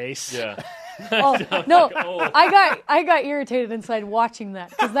in the face? Yeah. Oh no! oh. I got irritated inside watching that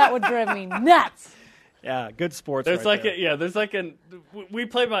because that would drive me nuts. Yeah, good sports. There's right like there. there's like we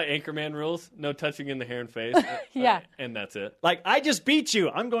play by Anchorman rules, no touching in the hair and face. Yeah. And that's it. Like, I just beat you.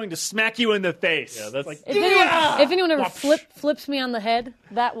 I'm going to smack you in the face. Yeah, that's like, If anyone ever flips me on the head,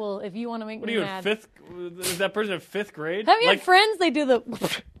 that will. If you want to make what are me you in mad. fifth? Is that person in fifth grade? Have you like, had friends? They do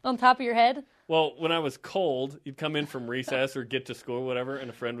the on top of your head. Well, when I was cold, you'd come in from recess or get to school or whatever, and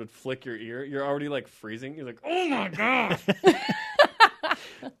a friend would flick your ear. You're already like freezing. You're like, oh my gosh.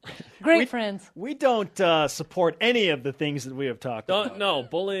 Great friends. we don't support any of the things that we have talked about. No,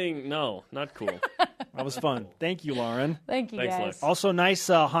 bullying, no, not cool. That was fun. Thank you, Lauren. Thank you, Thanks, guys. Les. Also, nice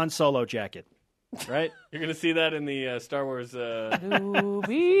Han Solo jacket. Right? You're going to see that in the Star Wars. Doobie,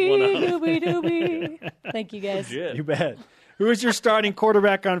 doobie, doobie. Thank you, guys. Legit. You bet. Who is your starting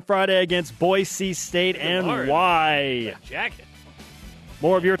quarterback on Friday against Boise State and Lauren. why? Jacket.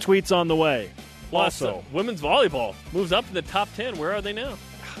 More of your tweets on the way. Plus, Also, women's volleyball moves up in the top 10. Where are they now?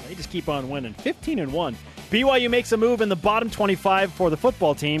 they just keep on winning. 15-1. BYU makes a move in the bottom 25 for the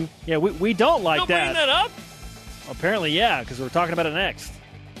football team. Yeah, we don't like Still bringing that up? Apparently, yeah, because we're talking about it next.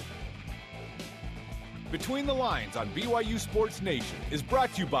 Between the Lines on BYU Sports Nation is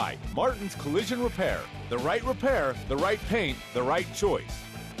brought to you by Martin's Collision Repair. The right repair, the right paint, the right choice.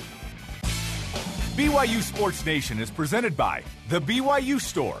 BYU Sports Nation is presented by The BYU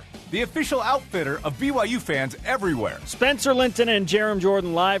Store, the official outfitter of BYU fans everywhere. Spencer Linton and Jerem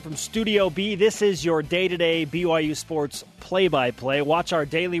Jordan live from Studio B. This is your day-to-day BYU sports play-by-play. Watch our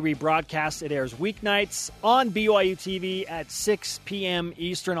daily rebroadcast. It airs weeknights on BYU TV at 6 p.m.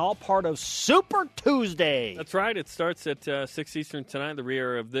 Eastern, all part of Super Tuesday. That's right. It starts at 6 Eastern tonight, the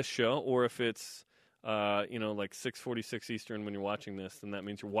re-air of this show, or if it's like 6:46 Eastern when you're watching this, then that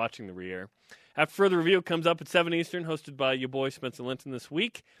means you're watching the re-air. After Further Review comes up at 7 Eastern, hosted by your boy Spencer Linton this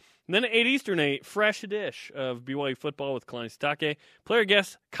week. And then at 8 Eastern, a fresh dish of BYU football with Kalani Sitake, player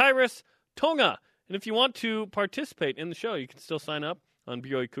guest Kairos Tonga. And if you want to participate in the show, you can still sign up on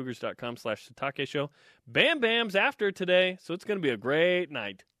BYUCougars.com/Sitake show. Bam Bam's after today, so it's going to be a great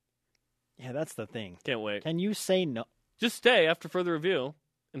night. Yeah, that's the thing. Can't wait. Can you say no? Just stay after Further Review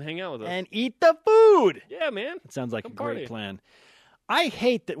and hang out with us. And eat the food. Yeah, man. It sounds like Come a great party. plan. I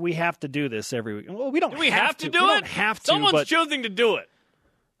hate that we have to do this every week. Well, we don't Do we have to do we it? don't have to, Someone's but choosing to do it.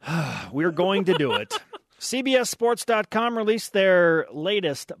 we're going to do it. CBSSports.com released their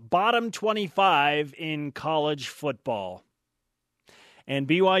latest bottom 25 in college football. And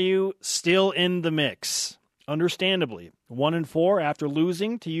BYU still in the mix. Understandably. 1-4 after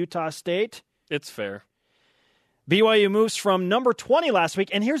losing to Utah State. It's fair. BYU moves from number 20 last week.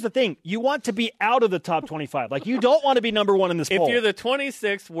 And here's the thing. You want to be out of the top 25. Like, you don't want to be number one in this poll. If you're the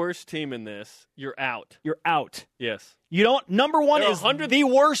 26th worst team in this, you're out. You're out. Yes. You don't. Number one There are is the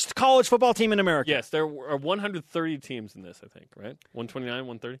worst college football team in America. Yes, there are 130 teams in this, I think, right? 129,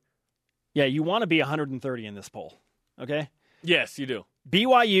 130? Yeah, you want to be 130 in this poll. Okay? Yes, you do.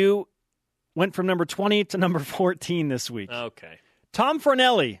 BYU went from number 20 to number 14 this week. Okay. Tom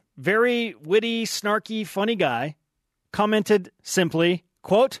Fornelli, very witty, snarky, funny guy, commented simply,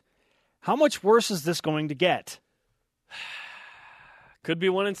 quote, "How much worse is this going to get?" Could be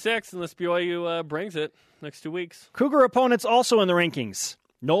 1-6 unless BYU brings it next 2 weeks. Cougar opponents also in the rankings.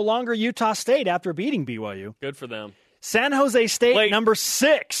 No longer Utah State after beating BYU. Good for them. San Jose State, number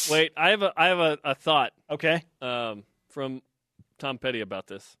 6. Wait, I have a thought. Okay. From Tom Petty about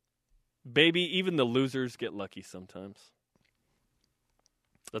this. Baby, even the losers get lucky sometimes.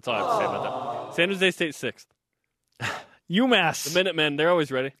 That's all I have to say about that. San Jose State 6th. UMass. The Minutemen, they're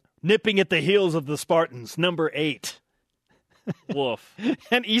always ready. Nipping at the heels of the Spartans, number 8. Woof.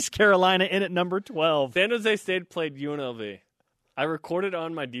 And East Carolina in at number 12. San Jose State played UNLV. I recorded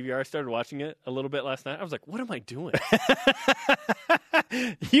on my DVR. I started watching it a little bit last night. I was like, what am I doing?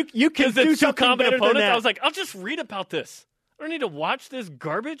 You can do two something common better than opponents. that. I was like, I'll just read about this. I don't need to watch this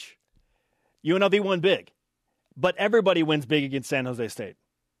garbage. UNLV won big. But everybody wins big against San Jose State.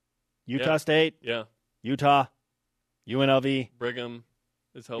 Utah State. Yeah. Utah. UNLV. Brigham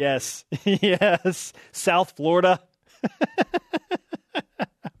is hoping. Yes. Yes. South Florida.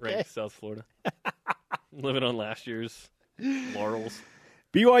 Right, South Florida. Living on last year's laurels.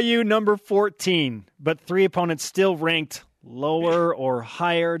 BYU number 14, but 3 opponents still ranked lower or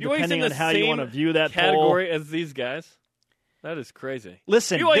higher, depending on how you want to view that category poll. as these guys. That is crazy.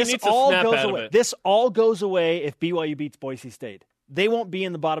 Listen, BYU this needs to all snap goes out of away. it. This all goes away if BYU beats Boise State. They won't be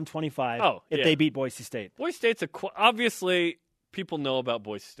in the bottom 25 if they beat Boise State. Boise State's obviously people know about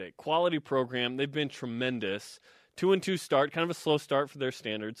Boise State. Quality program. They've been tremendous. 2-2 start, kind of a slow start for their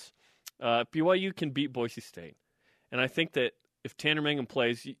standards. BYU can beat Boise State. And I think that if Tanner Mangum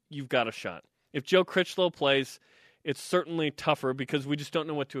plays, you've got a shot. If Joe Critchlow plays, it's certainly tougher because we just don't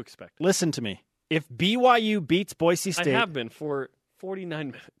know what to expect. Listen to me. If BYU beats Boise State... I have been for 49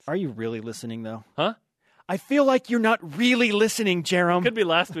 minutes. Are you really listening, though? Huh? I feel like you're not really listening, Jerome. Could be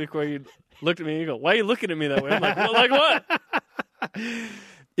last week where you looked at me and you go, why are you looking at me that way? I'm like, well, like what?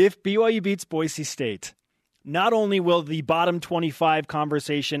 If BYU beats Boise State, not only will the bottom 25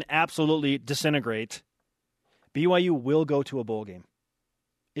 conversation absolutely disintegrate, BYU will go to a bowl game.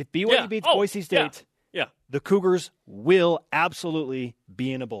 If BYU beats Boise State, the Cougars will absolutely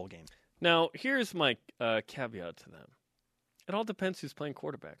be in a bowl game. Now, here's my caveat to them. It all depends who's playing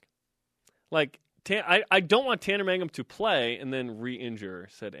quarterback. Like, I don't want Tanner Mangum to play and then re-injure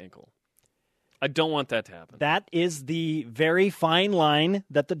said ankle. I don't want that to happen. That is the very fine line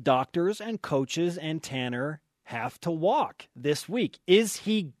that the doctors and coaches and Tanner have to walk this week. Is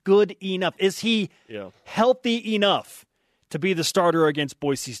he good enough? Is he healthy enough to be the starter against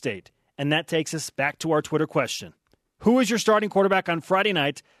Boise State? And that takes us back to our Twitter question. Who is your starting quarterback on Friday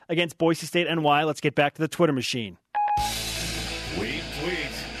night against Boise State and why? Let's get back to the Twitter machine. Tweet.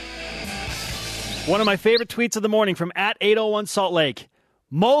 One of my favorite tweets of the morning from @801 Salt Lake.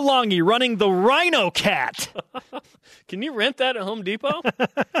 Mo Longy running the Rhino Cat. Can you rent that at Home Depot?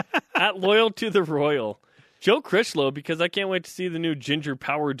 @Loyal to the Royal. Joe Critchlow, because I can't wait to see the new ginger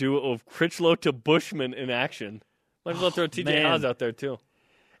power duo of Critchlow to Bushman in action. Might as well throw TJ Haws out there, too.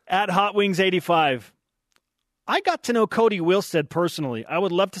 At Hot Wings 85. I got to know Cody Wilstead personally. I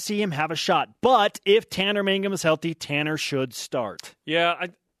would love to see him have a shot. But if Tanner Mangum is healthy, Tanner should start. Yeah,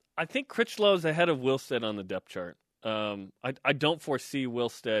 I think Critchlow is ahead of Wilstead on the depth chart. I don't foresee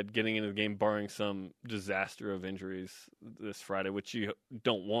Wilstead getting into the game barring some disaster of injuries this Friday, which you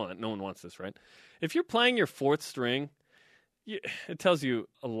don't want. No one wants this, right? If you're playing your fourth string, it tells you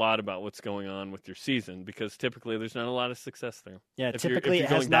a lot about what's going on with your season because typically there's not a lot of success there. Yeah, typically it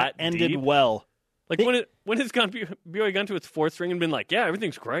has not ended well. Like when has BYU gone to its fourth string and been like, yeah,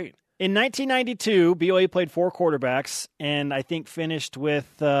 everything's great? In 1992, BYU played 4 quarterbacks and I think finished with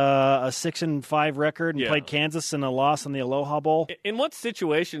a 6-5 record and played Kansas in a loss in the Aloha Bowl. In what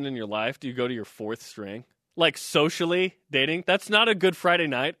situation in your life do you go to your fourth string? Like socially dating? That's not a good Friday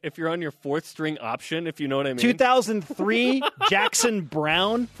night if you're on your fourth string option, if you know what I mean. 2003, Jackson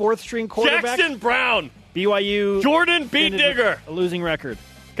Brown, fourth string quarterback. Jackson Brown! BYU. Jordan Beat Digger! A losing record.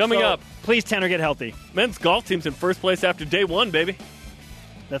 Coming up. Please, Tanner, get healthy. Men's golf team's in first place after day 1, baby.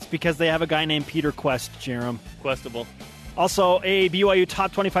 That's because they have a guy named Peter Quest, Jerem. Questable. Also, a BYU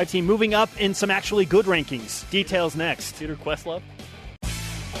top 25 team moving up in some actually good rankings. Details next. Peter Questlove.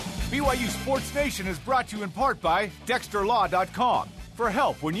 BYU Sports Nation is brought to you in part by DexterLaw.com for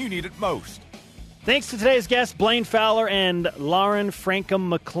help when you need it most. Thanks to today's guests, Blaine Fowler and Lauren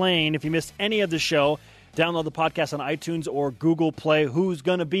Frankham-McLean. If you missed any of the show, download the podcast on iTunes or Google Play. Who's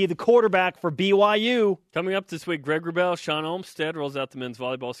going to be the quarterback for BYU? Coming up this week, Greg Wrubell, Sean Olmstead rolls out the men's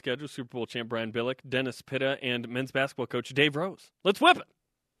volleyball schedule. Super Bowl champ Brian Billick, Dennis Pitta, and men's basketball coach Dave Rose. Let's whip it.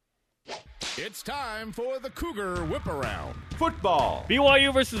 It's time for the Cougar Whip Around. Football.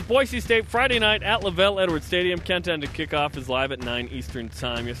 BYU versus Boise State Friday night at Lavelle Edwards Stadium. Countdown to kickoff is live at 9 Eastern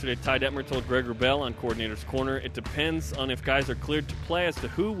time. Yesterday, Ty Detmer told Greg Wrubell on Coordinator's Corner, it depends on if guys are cleared to play as to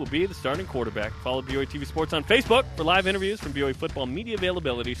who will be the starting quarterback. Follow BYU TV Sports on Facebook for live interviews from BYU football media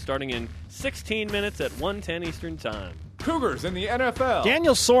availability starting in 16 minutes at 1:10 Eastern time. Cougars in the NFL.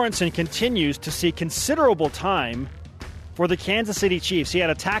 Daniel Sorensen continues to see considerable time for the Kansas City Chiefs. He had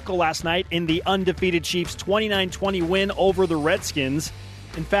a tackle last night in the undefeated Chiefs' 29-20 win over the Redskins.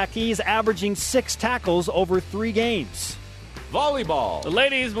 In fact, he's averaging 6 tackles over 3 games. Volleyball. The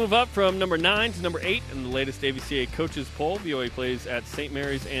ladies move up from number 9 to number 8 in the latest AVCA coaches poll. BYU plays at St.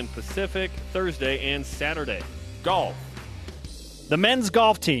 Mary's and Pacific Thursday and Saturday. Golf. The men's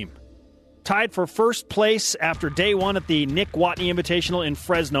golf team tied for first place after day 1 at the Nick Watney Invitational in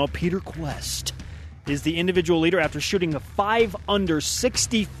Fresno. Peter Quest is the individual leader after shooting a 5 under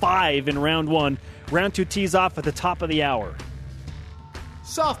 65 in round 1. Round 2 tees off at the top of the hour.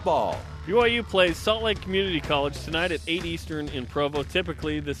 Softball. BYU plays Salt Lake Community College tonight at 8 Eastern in Provo.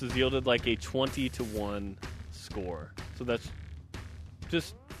 Typically, this has yielded like a 20-1 score. So that's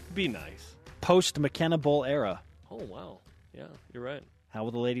just be nice. Post McKenna Bowl era. Oh, wow. Yeah, you're right. How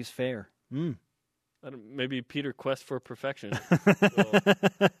will the ladies fare? Maybe Peter Quest for perfection.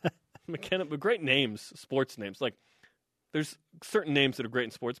 McKenna, but great names, sports names. Like, there's certain names that are great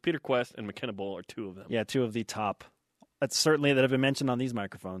in sports. Peter Quest and McKenna Bowl are 2 of them. Yeah, 2 of the top. That's certainly that have been mentioned on these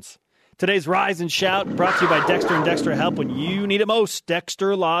microphones. Today's Rise and Shout brought to you by Dexter and Dexter Help when you need it most.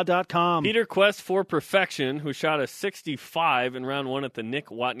 DexterLaw.com. Peter Quest for perfection, who shot a 65 in round 1 at the Nick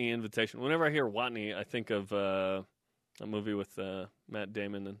Watney Invitational. Whenever I hear Watney, I think of a movie with Matt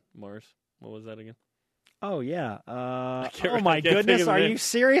Damon and Mars. What was that again? Oh yeah! Oh my goodness! Are you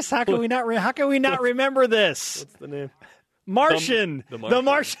serious? How can we not? How can we not remember this? What's the name? Martian. The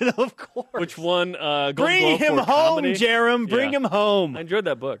Martian, of course. Which one? Bring him home, Jerem. Bring him home. I enjoyed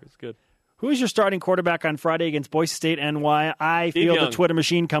that book. It's good. Who's your starting quarterback on Friday against Boise State NY? I feel the Twitter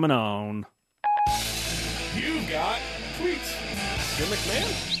machine coming on. You got tweets. Jim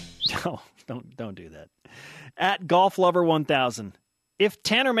McMahon. No, don't do that. At Golf Lover 1000. If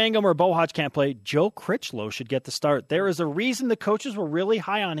Tanner Mangum or Bo Hodge can't play, Joe Critchlow should get the start. There is a reason the coaches were really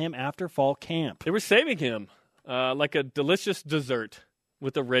high on him after fall camp. They were saving him like a delicious dessert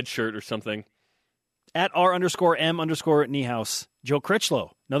with a red shirt or something. At R_M_Niehaus, Joe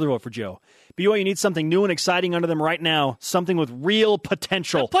Critchlow. Another vote for Joe. BYU needs something new and exciting under them right now. Something with real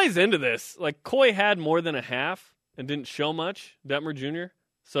potential. That plays into this. Like, Coy had more than a half and didn't show much, Detmer Jr.,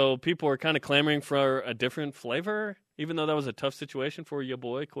 so people were kind of clamoring for a different flavor, even though that was a tough situation for your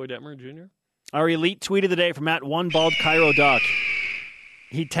boy, Coy Detmer Jr. Our elite tweet of the day from @OneBaldCairoDuck.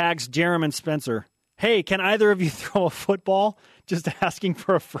 He tags Jerem and Spencer. Hey, can either of you throw a football? Just asking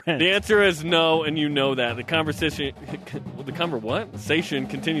for a friend. The answer is no, and you know that. The conversation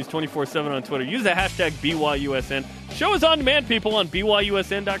continues 24/7 on Twitter. Use the hashtag BYUSN. Show is on demand, people, on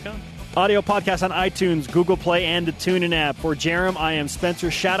BYUSN.com. Audio podcast on iTunes, Google Play, and the TuneIn app. For Jerem, I am Spencer.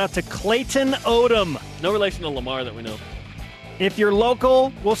 Shout out to Clayton Odom. No relation to Lamar that we know. If you're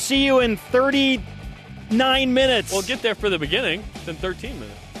local, we'll see you in 39 minutes. We'll get there for the beginning. It's in 13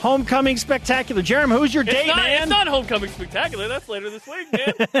 minutes. Homecoming Spectacular. Jeremy, who's your date, man? It's not Homecoming Spectacular. That's later this week,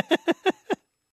 man.